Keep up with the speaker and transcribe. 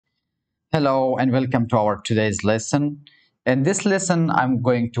Hello and welcome to our today's lesson. In this lesson, I'm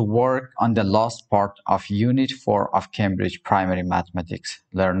going to work on the last part of Unit 4 of Cambridge Primary Mathematics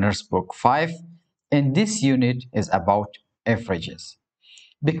Learners Book 5. And this unit is about averages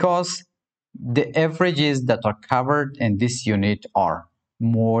because the averages that are covered in this unit are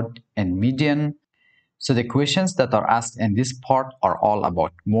mode and median. So the questions that are asked in this part are all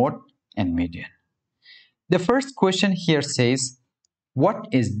about mode and median. The first question here says, what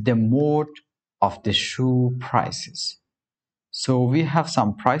is the mode of the shoe prices? So we have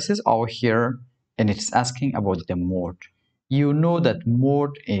some prices over here and it's asking about the mode. You know that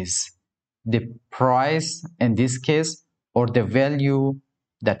mode is the price in this case or the value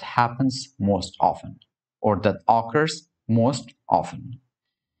that happens most often or that occurs most often.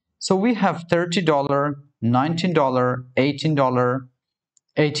 So we have $30, $19, $18,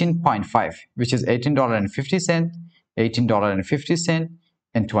 18.5, which is $18.50, $18.50,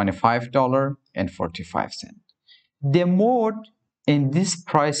 and $25.45. The mode in these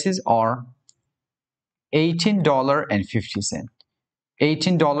prices are $18.50.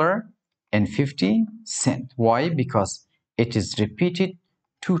 $18.50. Why? Because it is repeated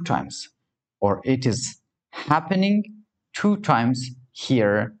two times, or it is happening two times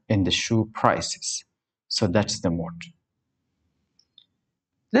here in the shoe prices. So that's the mode.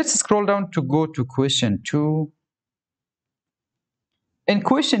 Let's scroll down to go to question 2. In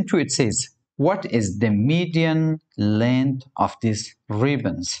question 2, it says, what is the median length of these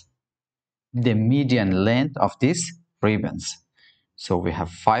ribbons? The median length of these ribbons. So we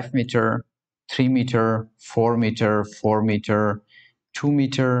have 5 meter, 3 meter, 4 meter, 4 meter, 2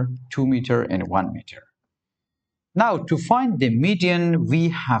 meter, 2 meter, and 1 meter. Now, to find the median, we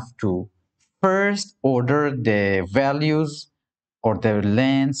have to first order the values or the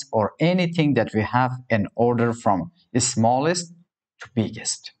lengths or anything that we have in order from smallest to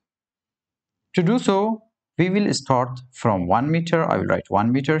biggest. To do so, we will start from 1 meter. I will write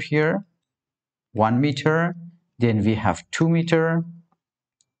 1 meter here, 1 meter, then we have 2 meter,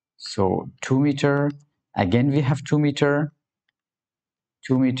 so 2 meter, again we have 2 meter,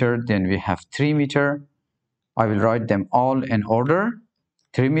 2 meter, then we have 3 meter. I will write them all in order,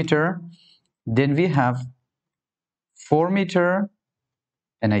 3 meter, then we have 4 meter,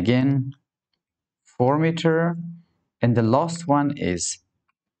 and again 4 meter, and the last one is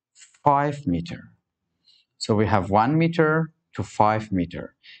 5 meter. So we have 1 meter to 5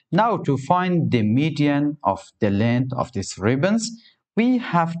 meter. Now to find the median of the length of these ribbons, we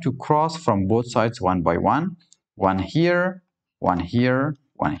have to cross from both sides one by one. One here, one here,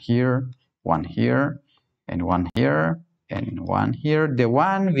 one here, one here, and one here, and one here. The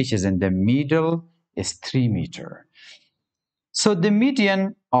one which is in the middle is 3 meter. So the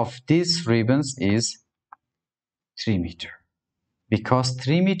median of these ribbons is 3 meter because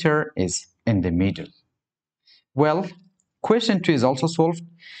 3 meter is in the middle. Well, question 2 is also solved.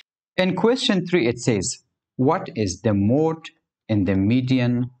 In question 3, it says, what is the mode in the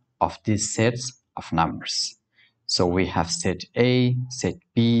median of these sets of numbers? So we have set A, set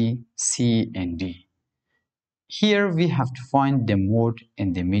B, C, and D. Here we have to find the mode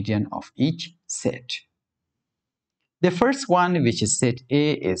in the median of each set. The first one, which is set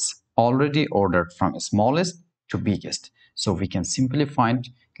A, is already ordered from smallest to biggest. So we can simply find,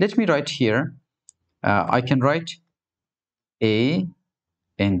 let me write here, I can write A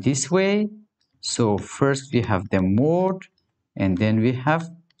in this way. So first we have the mode and then we have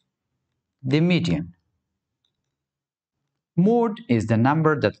the median. Mode is the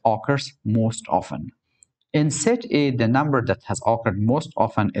number that occurs most often. In set A, the number that has occurred most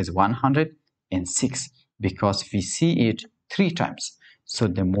often is 106 because we see it 3 times. So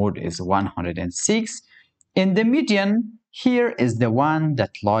the mode is 106. In the median, here is the one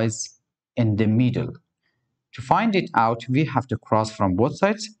that lies in the middle. To find it out, we have to cross from both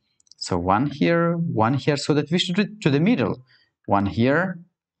sides. So one here, so that we should reach to the middle. One here,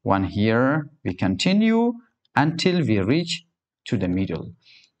 we continue until we reach to the middle.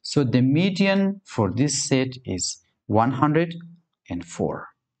 So the median for this set is 104.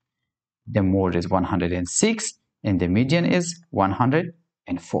 The mode is 106 and the median is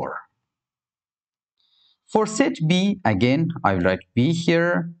 104. For set B, again, I will write B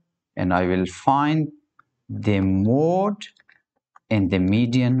here and I will find the mode and the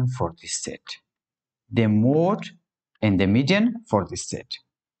median for this set. The mode and the median for this set.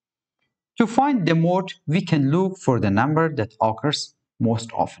 To find the mode, we can look for the number that occurs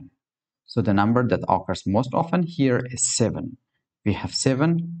most often. So the number that occurs most often here is 7. We have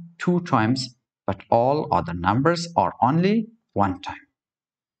 7 2 times, but all other numbers are only 1 time.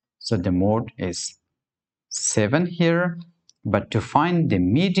 So the mode is 7 here. But to find the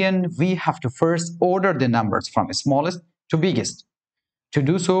median, we have to first order the numbers from smallest to biggest. To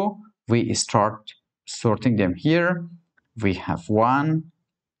do so, we start sorting them here. We have 1,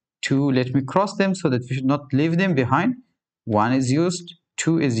 2. Let me cross them so that we should not leave them behind. 1 is used,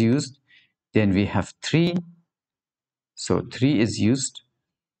 2 is used. Then we have 3. So 3 is used.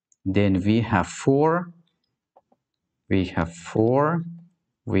 Then we have 4. We have 4.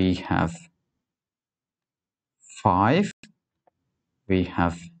 We have 5. We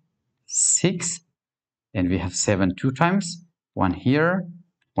have 6. And we have 7 2 times. 1 here,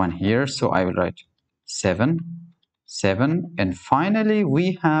 1 here. So I will write 7, 7. And finally,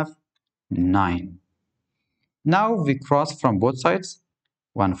 we have 9. Now we cross from both sides.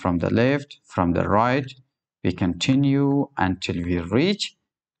 1 from the left, from the right. We continue until we reach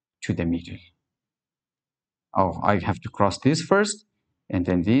to the middle. Oh, I have to cross this first, and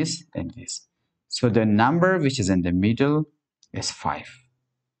then this, and this. So the number which is in the middle is 5.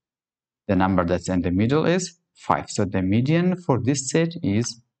 The number that's in the middle is 5. So the median for this set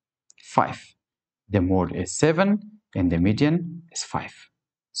is 5. The mode is 7, and the median is 5.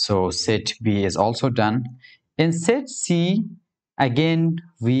 So set B is also done. In set C, again,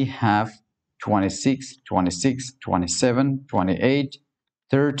 we have 26, 26, 27, 28,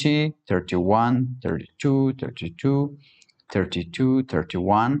 30, 31, 32, 32, 32,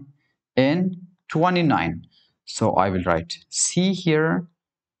 31, and 29. So I will write C here.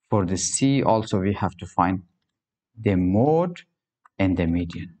 For the C also we have to find the mode and the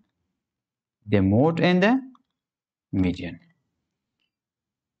median. The mode and the median.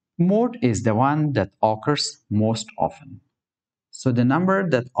 Mode is the one that occurs most often. So the number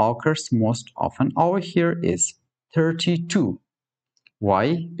that occurs most often over here is 32.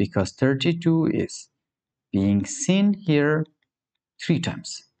 Why? Because 32 is being seen here 3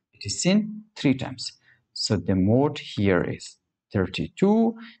 times. It is seen 3 times. So the mode here is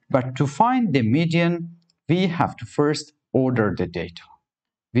 32. But to find the median, we have to first order the data.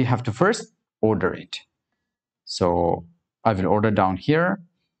 We have to first order it. So I will order down here.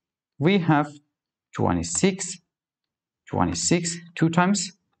 We have 26, 26 2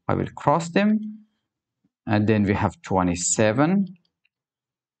 times. I will cross them. And then we have 27.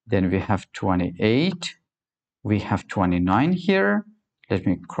 Then we have 28. We have 29 here. Let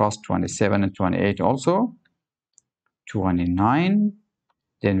me cross 27 and 28 also. 29.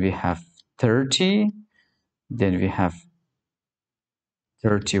 Then we have 30. Then we have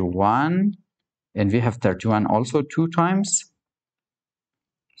 31. And we have 31 also 2 times.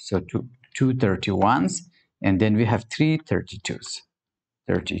 So two 31s. And then we have 3 32s.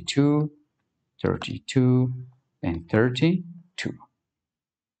 32, 32, and 32.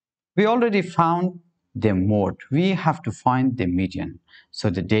 We already found the mode. We have to find the median. So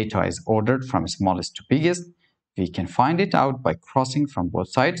the data is ordered from smallest to biggest. We can find it out by crossing from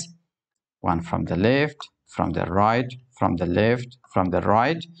both sides. 1 from the left, from the right, from the left, from the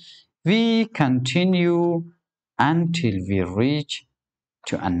right. We continue until we reach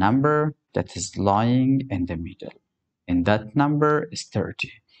to a number that is lying in the middle. And that number is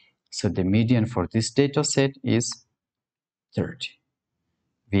 30. So the median for this data set is 30.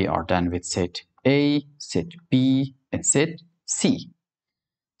 We are done with set A, set B, and set C.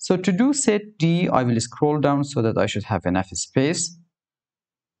 So to do set D, I will scroll down so that I should have enough space.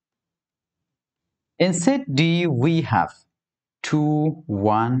 In set D, we have 2,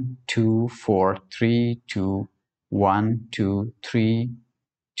 1, 2, 4, 3, 2, 1, 2, 3,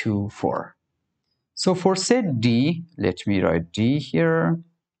 2, 4. So for set D, let me write D here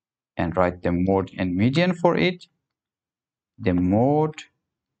and write the mode and median for it. The mode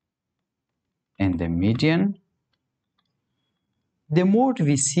and the median. The mode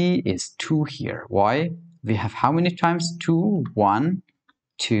we see is 2 here. Why? We have how many times 2? 1,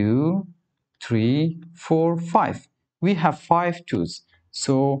 2, 3, 4, 5. We have 5 2's.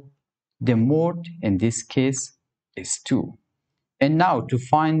 So the mode in this case is 2. And now to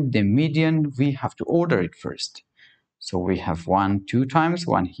find the median, we have to order it first. So we have 1 2 times,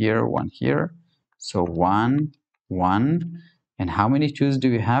 1 here, 1 here. So 1, 1. And how many 2's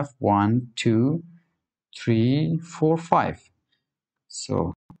do we have? 1, 2, 3, 4, 5.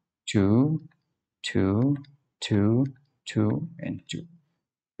 So 2, 2, 2, 2, and 2.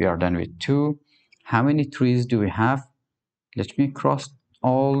 We are done with 2. How many 3's do we have? Let me cross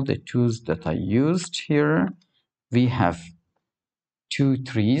all the 2's that I used here. We have 2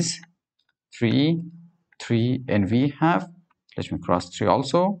 3's, 3, 3, and we have, let me cross 3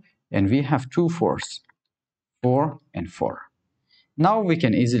 also, and we have 2 4's, 4 and 4. Now we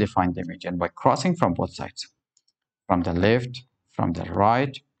can easily find the median by crossing from both sides. From the left, from the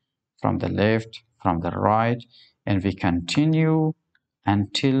right, from the left, from the right. and we continue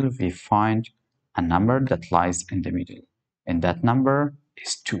until we find a number that lies in the middle, and that number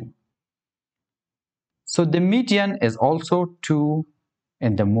is 2. So the median is also 2,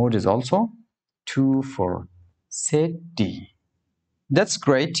 and the mode is also 2 for set D. That's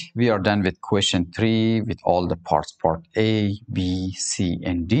great. We are done with question 3 with all the parts, part A, B, C,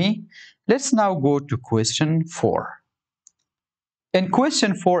 and D. Let's now go to question 4. In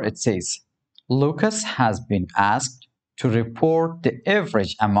question 4, it says, Lucas has been asked to report the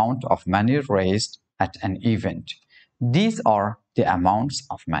average amount of money raised at an event. These are the amounts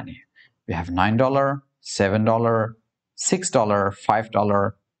of money. We have $9, $7, $6,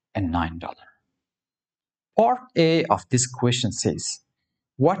 $5, and $9. Part A of this question says,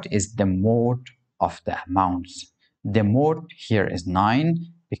 what is the mode of the amounts? The mode here is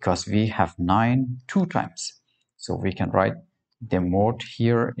 9 because we have 9 2 times. So we can write the mode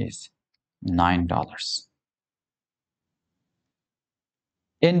here is $9.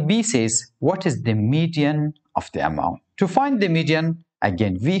 And B says, what is the median of the amount? To find the median,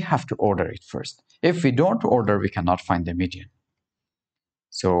 again, we have to order it first. If we don't order, we cannot find the median.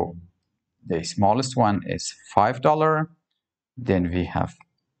 So the smallest one is $5. Then we have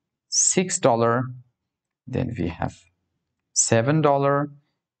 $6. Then we have $7.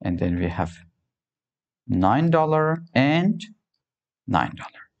 And then we have $9 and $9.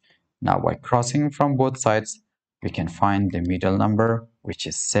 Now, by crossing from both sides, we can find the middle number, which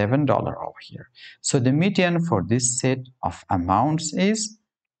is $7 over here. So the median for this set of amounts is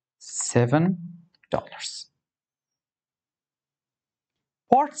 $7.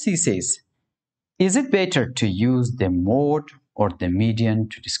 Part C says, is it better to use the mode or the median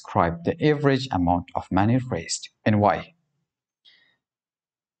to describe the average amount of money raised, and why?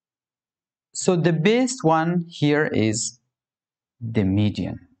 So the best one here is the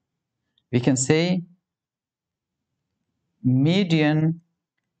median. We can say median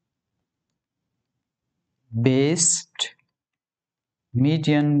based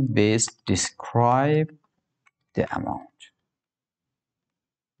describe the amount.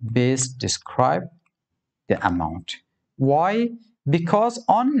 Based describe the amount. Why? Because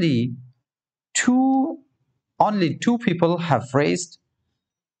only two people have raised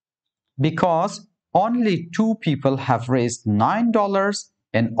 $9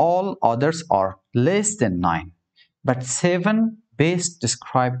 and all others are less than 9. But 7 best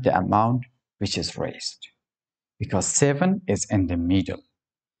describe the amount which is raised, because 7 is in the middle.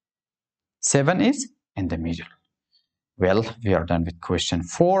 7 is in the middle. Well, we are done with question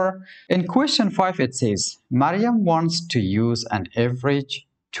 4. In question 5, it says, Mariam wants to use an average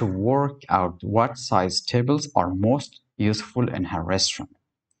to work out what size tables are most useful in her restaurant.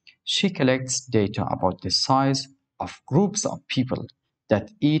 She collects data about the size of groups of people that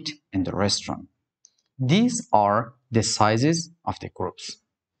eat in the restaurant. These are the sizes of the groups.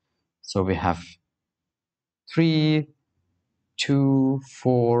 So we have 3, 2,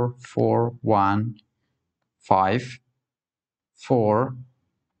 4, 4, 1, 5, 4,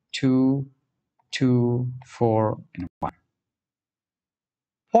 2, 2, 4, and 1.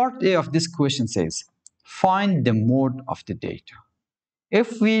 Part A of this question says, find the mode of the data.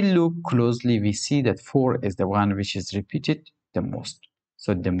 If we look closely, we see that 4 is the one which is repeated the most.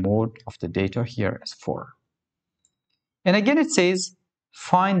 So the mode of the data here is 4. And again, it says,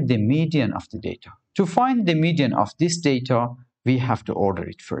 find the median of the data. To find the median of this data, we have to order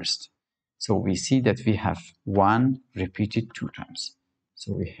it first. So we see that we have 1 repeated 2 times.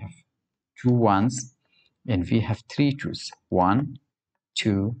 So we have 2 1s and we have 3 2s. 1,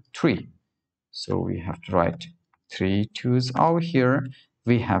 2, 3. So we have to write 3 2s over here.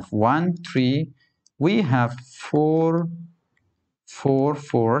 We have 1 3. We have 4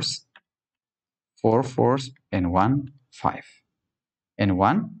 4s, 4 4s, and 1 5. And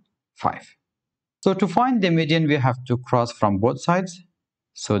 1 5. So to find the median, we have to cross from both sides,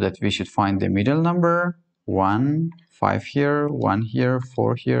 so that we should find the middle number. 1 5 here, 1 here,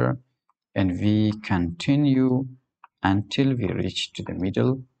 4 here, and we continue until we reach to the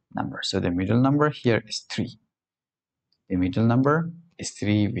middle number. So the middle number here is 3. The middle number is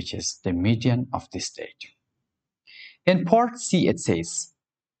 3, which is the median of this data. In part C, it says,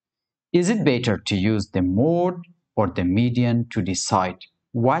 is it better to use the mode or the median to decide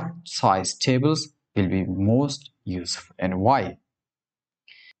what size tables will be most useful and why?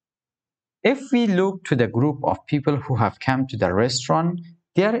 If we look to the group of people who have come to the restaurant,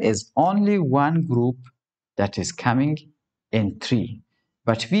 there is only one group that is coming in 3.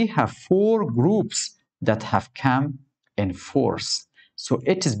 But we have 4 groups that have come in 4s. So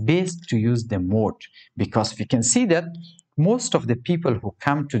it is best to use the mode, because we can see that most of the people who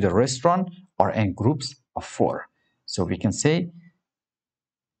come to the restaurant are in groups of 4. So we can say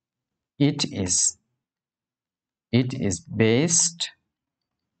it is best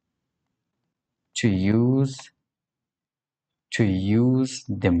to use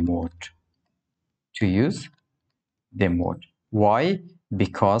the mode. Why?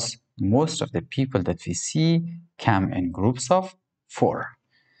 Because most of the people that we see come in groups of 4.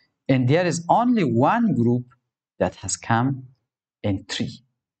 And there is only one group that has come in 3.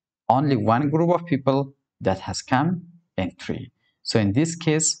 Only one group of people that has come in 3. So in this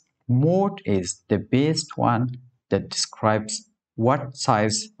case, mode is the best one that describes what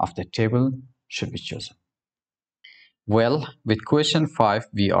size of the table should be chosen. Well, with question 5,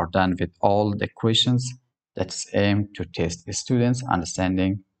 we are done with all the questions that's aimed to test the students'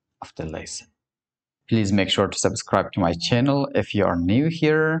 understanding of the lesson. Please make sure to subscribe to my channel if you are new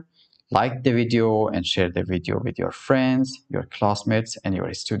here. Like the video and share the video with your friends, your classmates, and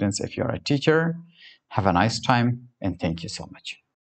your students if you are a teacher. Have a nice time and thank you so much.